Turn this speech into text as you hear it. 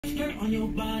Skirt on your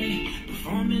body,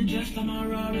 performing just on my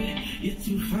Rari. You're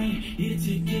too frank, you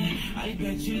ticket. I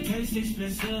bet you taste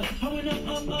expensive. Pouring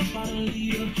up, I don't leave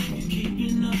you. You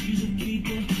keeping up, you should keep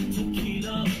it.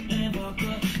 Tequila and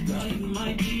vodka, girl, you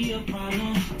might be a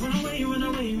problem. Run away, run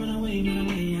away, run away, run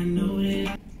away. I know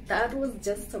that. That was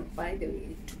just a by the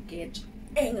way to get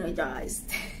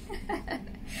energized.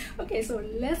 Okay, so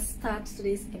let's start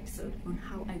today's episode on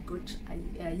how I got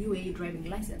a UAE driving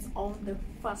license on the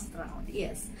first round.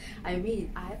 Yes, I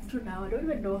mean, I have to now, I don't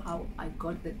even know how I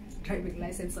got the driving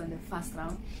license on the first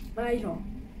round, but I know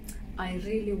I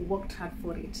really worked hard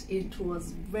for it. It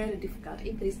was very difficult.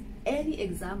 If there is any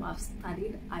exam I've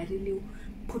studied, I really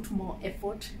put more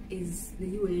effort, is the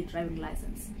UAE driving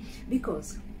license,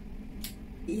 because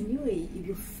in UAE, if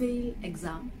you fail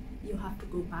exam, you have to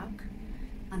go back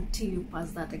until you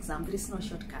pass that exam. There is no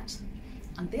shortcut.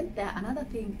 And then another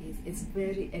thing is, it's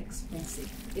very expensive.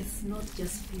 It's not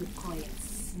just few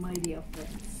coins, my dear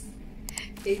friends.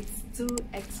 It's too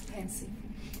expensive.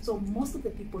 So most of the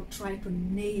people try to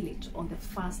nail it on the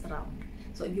first round.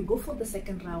 So if you go for the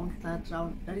second round, third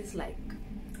round, that is like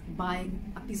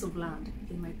buying a piece of land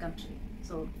in my country.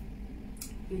 So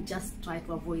you just try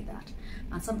to avoid that.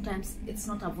 And sometimes it's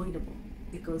not avoidable,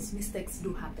 because mistakes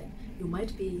do happen. You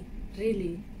might be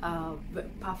really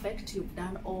perfect, you've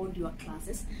done all your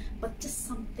classes, but just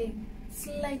something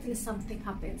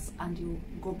happens and you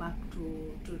go back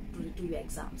to do your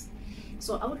exams.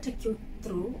 So I will take you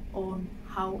through on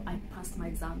how I passed my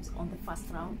exams on the first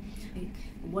round,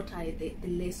 what the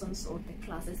lessons or the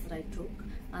classes that I took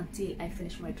until I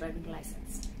finished my driving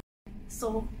license.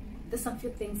 So there's a few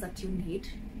things that you need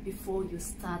before you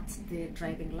start the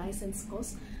driving license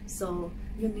course. So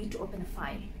you need to open a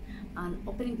file, and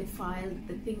opening the file,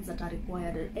 the things that are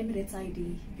required: Emirates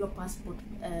ID, your passport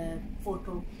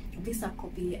photo, visa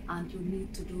copy, and you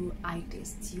need to do eye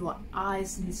test. Your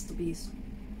eyes needs to be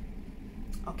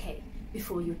okay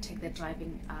before you take the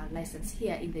driving license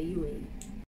here in the UAE.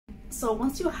 So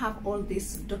once you have all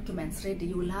these documents ready,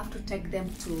 you will have to take them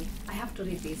to, I have to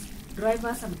read this,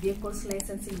 Drivers and Vehicles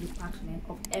Licensing Department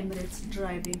of Emirates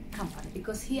Driving Company,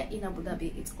 because here in Abu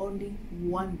Dhabi it's only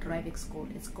one driving school.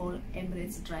 It's called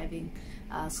Emirates Driving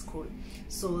School.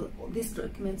 So these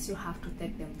documents, you have to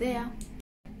take them there.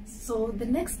 So the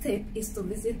next step is to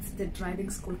visit the driving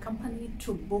school company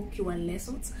to book your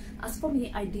lessons. As for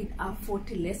me, I did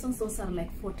 40 lessons. Those are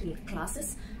like 40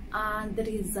 classes, and there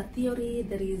is a theory,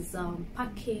 there is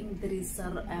parking, there is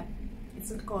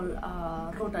it's called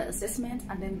road assessment,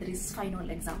 and then there is final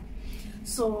exam.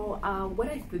 So when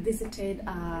I visited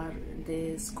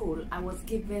the school, I was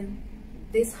given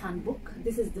this handbook.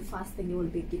 This is the first thing you will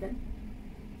be given.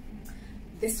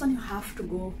 This one you have to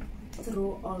go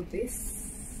through all this.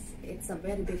 It's a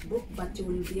very big book, but you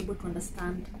will be able to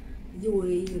understand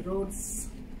UAE roads,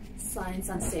 science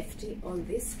and safety, all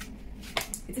this.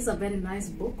 It is a very nice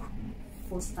book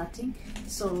for starting.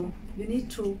 So you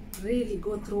need to really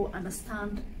go through,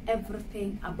 understand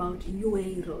everything about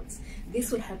UAE roads.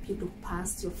 This will help you to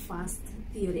pass your first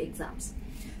theory exams.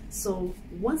 So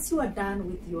once you are done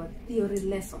with your theory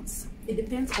lessons, it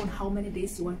depends on how many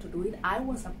days you want to do it. I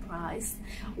was surprised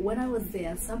when I was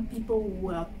there. Some people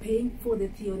were paying for the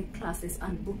theory classes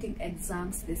and booking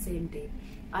exams the same day.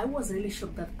 I was really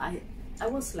shocked that I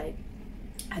was like,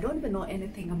 I don't even know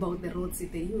anything about the roads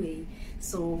in the UAE.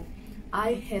 So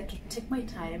I had to take my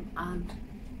time, and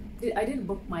I didn't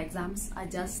book my exams. I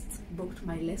just booked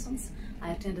my lessons.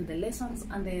 I attended the lessons,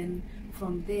 and then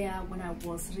from there, when I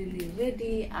was really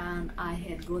ready and I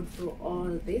had gone through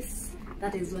all this,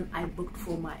 that is when I booked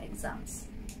for my exams.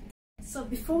 So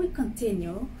before we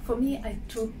continue, for me, I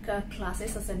took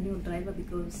classes as a new driver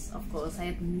because, of course, I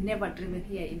had never driven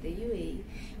here in the UAE.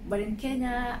 But in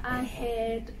Kenya, I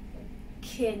had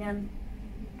Kenyan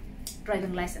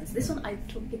driving license. This one I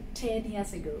took it 10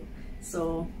 years ago.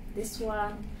 So this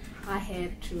one I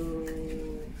had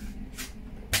to.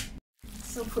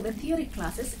 So for the theory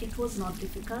classes, it was not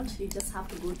difficult. You just have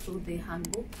to go through the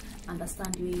handbook,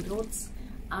 understand UAE roads,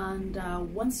 and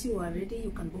once you are ready,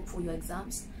 you can book for your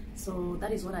exams. So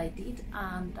that is what I did,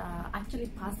 and actually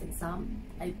passed the exam.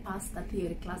 I passed the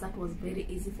theory class. That was very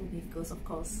easy for me because of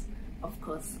course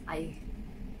I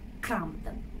crammed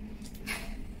them.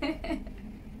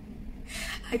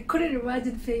 I couldn't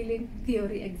imagine failing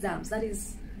theory exams. That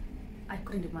is, I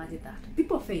couldn't imagine that.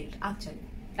 People failed, actually.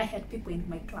 I had people in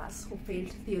my class who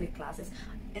failed theory classes.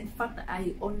 In fact,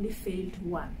 I only failed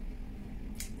one.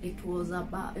 It was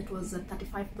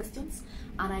 35 questions,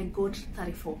 and I got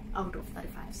 34 out of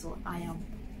 35. So I am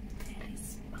very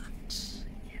smart.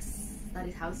 Yes, that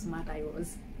is how smart I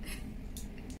was.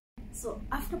 So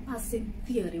after passing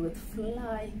theory with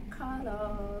flying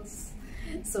colors,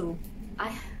 so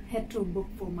I had to book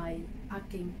for my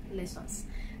parking lessons.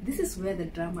 This is where the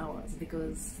drama was,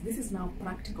 because this is now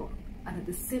practical, and at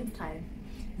the same time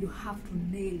you have to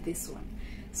nail this one.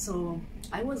 So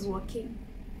I was working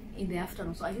in the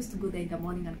afternoon, so I used to go there in the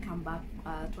morning and come back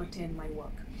to attend my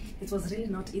work. It was really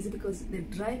not easy because the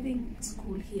driving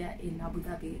school here in Abu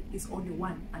Dhabi is only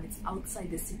one, and it's outside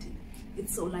the city.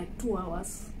 It's so like 2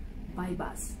 hours by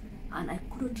bus, and I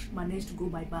couldn't manage to go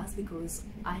by bus because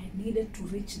I needed to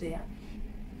reach there,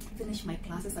 finish my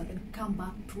classes, and then come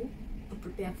back to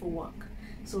prepare for work.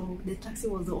 So the taxi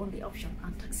was the only option,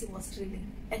 and taxi was really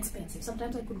expensive.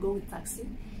 Sometimes I could go with taxi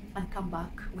and come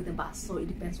back with the bus, so it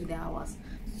depends with the hours.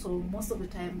 So most of the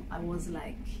time I was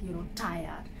like, you know,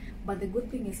 tired. But the good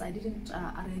thing is I didn't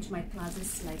arrange my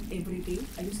classes like every day.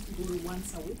 I used to go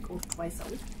once a week or twice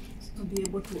a week to be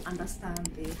able to understand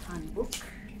the handbook.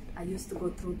 I used to go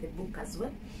through the book as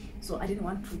well, so I didn't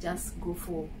want to just go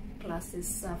for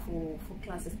classes for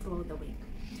classes throughout the week.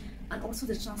 And also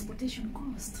the transportation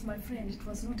cost, my friend, it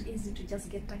was not easy to just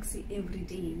get taxi every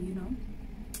day, you know.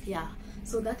 Yeah,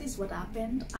 so that is what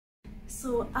happened.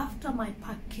 So after my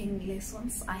parking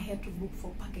lessons, I had to book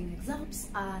for parking exams,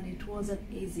 and it wasn't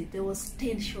easy. There was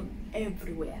tension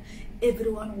everywhere.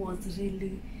 Everyone was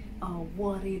really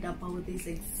worried about this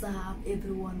exam.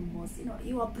 Everyone was, you know,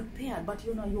 you are prepared, but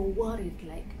you know, you're worried,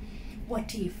 like,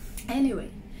 what if?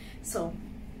 Anyway, so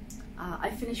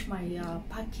I finished my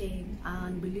parking,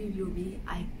 and believe you me,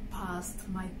 I passed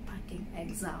my parking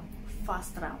exam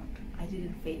first round. I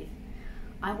didn't fail.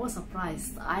 I was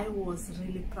surprised. I was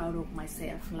really proud of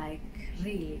myself, like,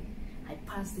 really, I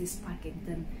passed this parking,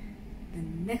 then the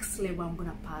next level I'm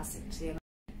gonna pass it, you know.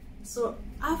 So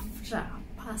after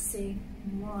passing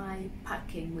my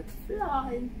parking with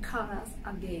flying colors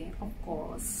again, of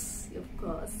course,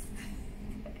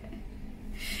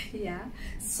 yeah,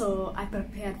 so I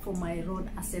prepared for my road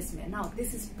assessment. Now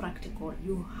this is practical.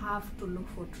 You have to look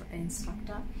for an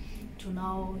instructor to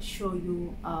now show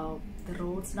you the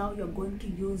roads. Now you're going to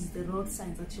use the road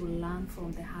signs that you learn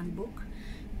from the handbook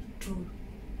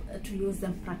to use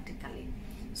them practically.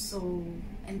 So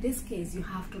in this case you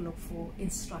have to look for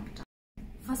instructor.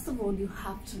 First of all, you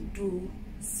have to do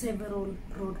several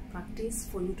road practice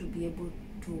for you to be able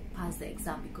to pass the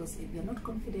exam, because if you're not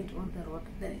confident on the road,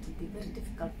 then it will be very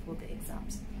difficult for the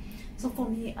exams. So for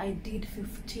me, I did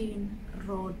 15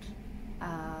 road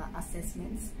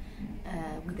assessments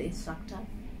with the instructor.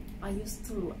 I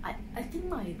think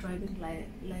my driving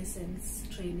license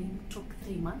training took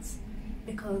 3 months,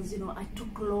 because, you know, I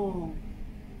took long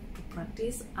to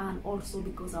practice, and also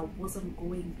because I wasn't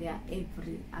going there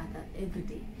every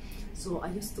day. So I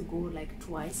used to go like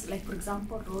twice. Like for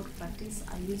example, road practice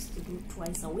I used to do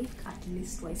twice a week, at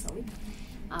least twice a week,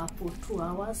 for 2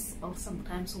 hours or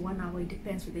sometimes 1 hour. It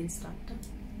depends with the instructor,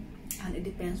 and it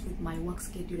depends with my work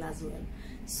schedule as well.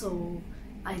 So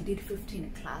I did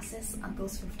 15 classes, and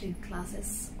those 15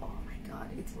 classes, oh my god,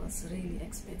 it was really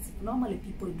expensive. Normally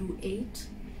people do 8,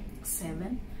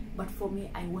 7, but for me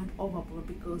I went overboard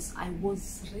because I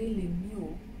was really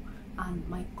new, and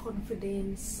my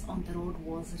confidence on the road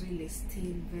was really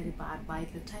still very bad. By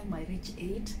the time I reached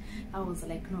 8, I was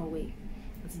like, no way,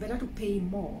 it's better to pay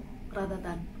more rather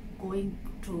than going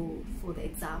for the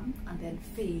exam and then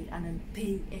fail and then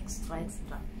pay extra.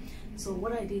 So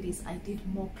what I did is I did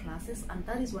more classes, and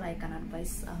that is what I can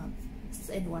advise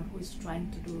anyone who is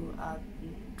trying to do a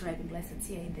driving license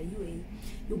here in the UAE.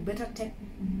 You better take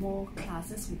more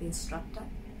classes with the instructor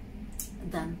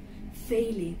than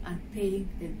failing and paying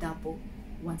the double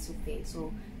once you fail.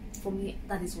 So for me,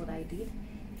 that is what I did.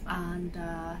 And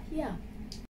yeah,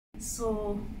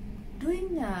 so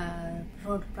doing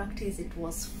road practice, it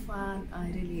was fun. I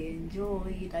really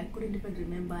enjoyed. I couldn't even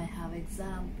remember I have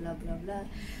exam, blah blah blah.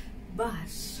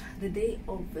 But the day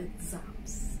of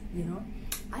exams, you know,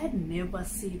 I had never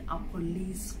seen a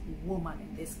police woman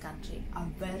in this country, a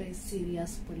very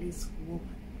serious police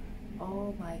woman.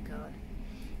 Oh my god,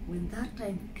 when that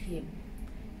time came,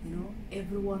 you know,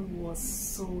 everyone was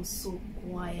so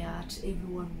quiet,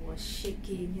 everyone was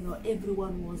shaking, you know,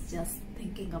 everyone was just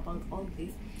thinking about all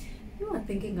this. You are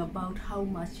thinking about how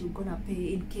much you're gonna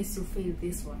pay in case you fail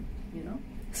this one, you know.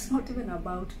 It's not even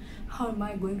about how am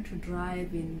I going to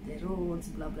drive in the roads,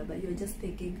 blah blah blah. You're just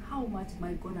thinking, how much am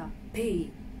I gonna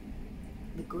pay?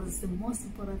 Because the most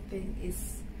important thing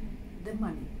is the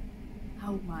money,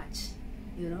 how much,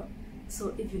 you know.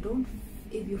 So if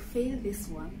you fail this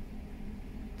one,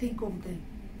 think of the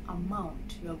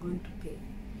amount you are going to pay.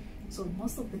 So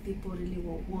most of the people really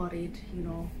were worried, you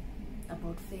know,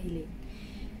 about failing.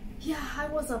 Yeah, I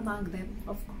was among them,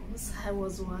 of course. I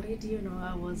was worried, you know.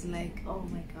 I was like, oh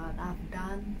my god, I've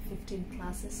done 15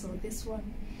 classes, so this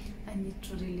one I need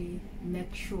to really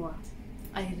make sure.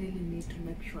 I really need to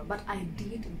make sure. But I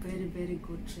did very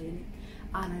good training,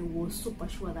 and I was super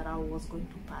sure that I was going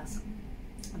to pass.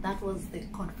 That was the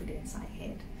confidence I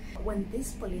had. When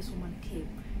this policewoman came,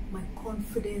 my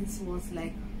confidence was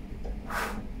like,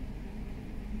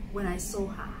 when I saw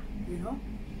her, you know,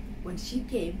 when she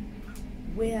came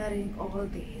wearing all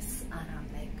this, and I'm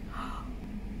like,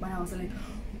 but I was like,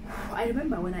 I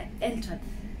remember when I entered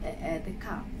the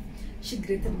car, she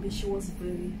greeted me. She was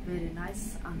very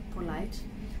nice and polite,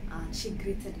 and she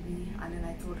greeted me, and then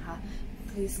I told her,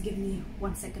 please give me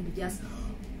 1 second to just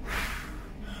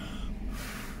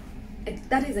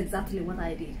that is exactly what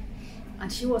I did.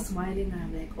 And she was smiling, and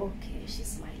I'm like, okay, she's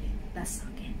smiling, that's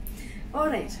okay. All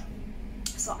right,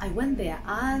 so I went there,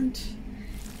 and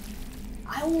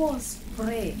I was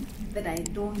praying that I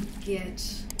don't get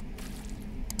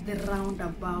the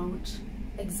roundabout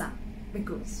exam,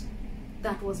 because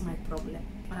that was my problem.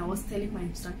 And I was telling my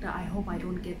instructor, I hope I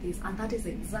don't get this, and that is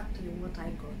exactly what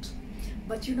I got.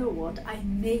 But you know what, I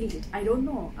nailed it. I don't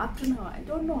know, up to now, I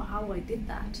don't know how I did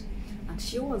that, and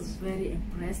she was very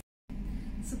impressed.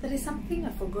 So there is something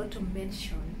I forgot to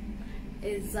mention,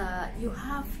 is you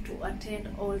have to attend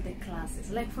all the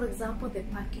classes. Like for example, the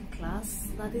parking class,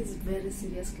 that is very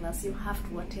serious class, you have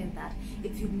to attend that.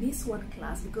 If you miss one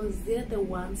class, because they're the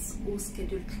ones who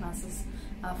schedule classes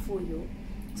for you,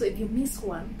 so if you miss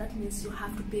one, that means you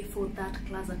have to pay for that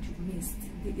class that you missed.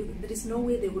 There is no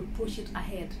way they will push it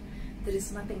ahead. There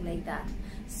is nothing like that.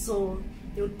 So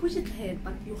they will push it ahead,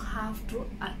 but you have to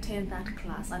attend that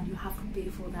class, and you have to pay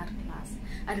for that class.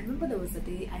 I remember there was a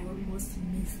day I almost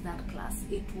missed that class.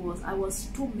 I was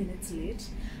 2 minutes late,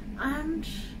 and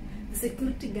the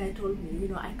security guy told me, you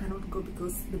know, I cannot go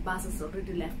because the bus has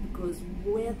already left, because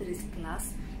where there is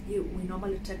class, we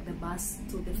normally take the bus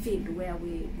to the field where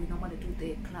we normally do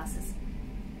the classes.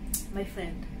 My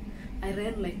friend, I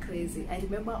ran like crazy. I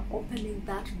remember opening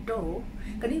that door.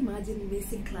 Can you imagine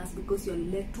missing class because you're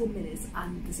late 2 minutes,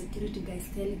 and the security guy is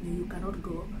telling you cannot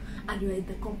go, and you're in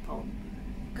the compound?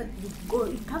 Can you go?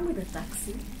 You come with a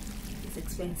taxi, it's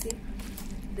expensive,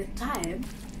 the time,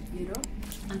 you know,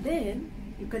 and then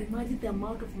you can imagine the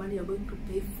amount of money you're going to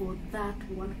pay for that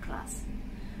one class.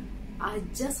 I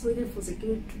just waited for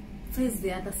security to face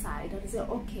the other side, and I said,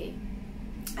 okay.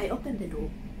 I opened the door,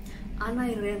 and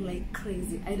I ran like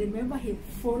crazy. I remember him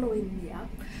following me up,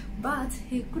 but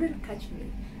he couldn't catch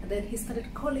me. And then he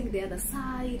started calling the other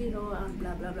side, you know, and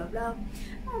blah blah blah blah.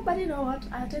 But you know what,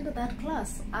 I attended that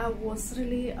class. I was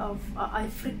really I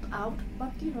freaked out,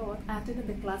 but you know what, I attended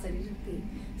the class. I didn't pay.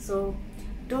 So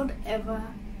don't ever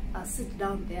sit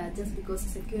down there just because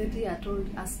security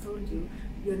has told you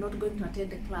you're not going to attend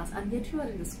the class, and yet you are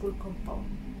in the school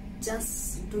compound.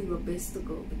 Just do your best to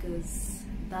go, because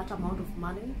that amount of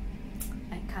money,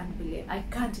 I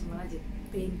can't imagine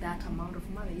paying that amount of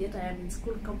money, yet I am in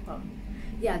school compound.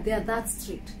 Yeah, they are that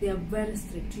strict. They are very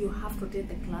strict. You have to attend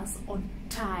the class on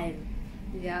time.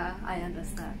 Yeah, I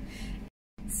understand.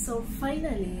 So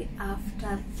finally,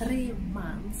 after 3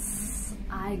 months,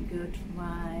 I got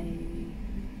my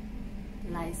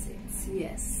license.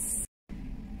 Yes.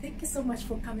 Thank you so much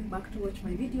for coming back to watch my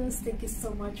videos. Thank you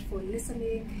so much for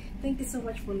listening. Thank you so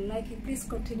much for liking. Please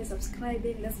continue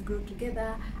subscribing. Let's grow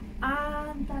together,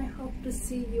 and I hope to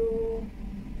see you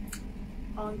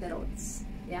on the roads.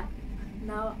 Yeah,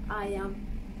 now I am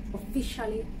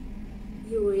officially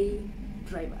UAE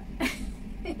driver.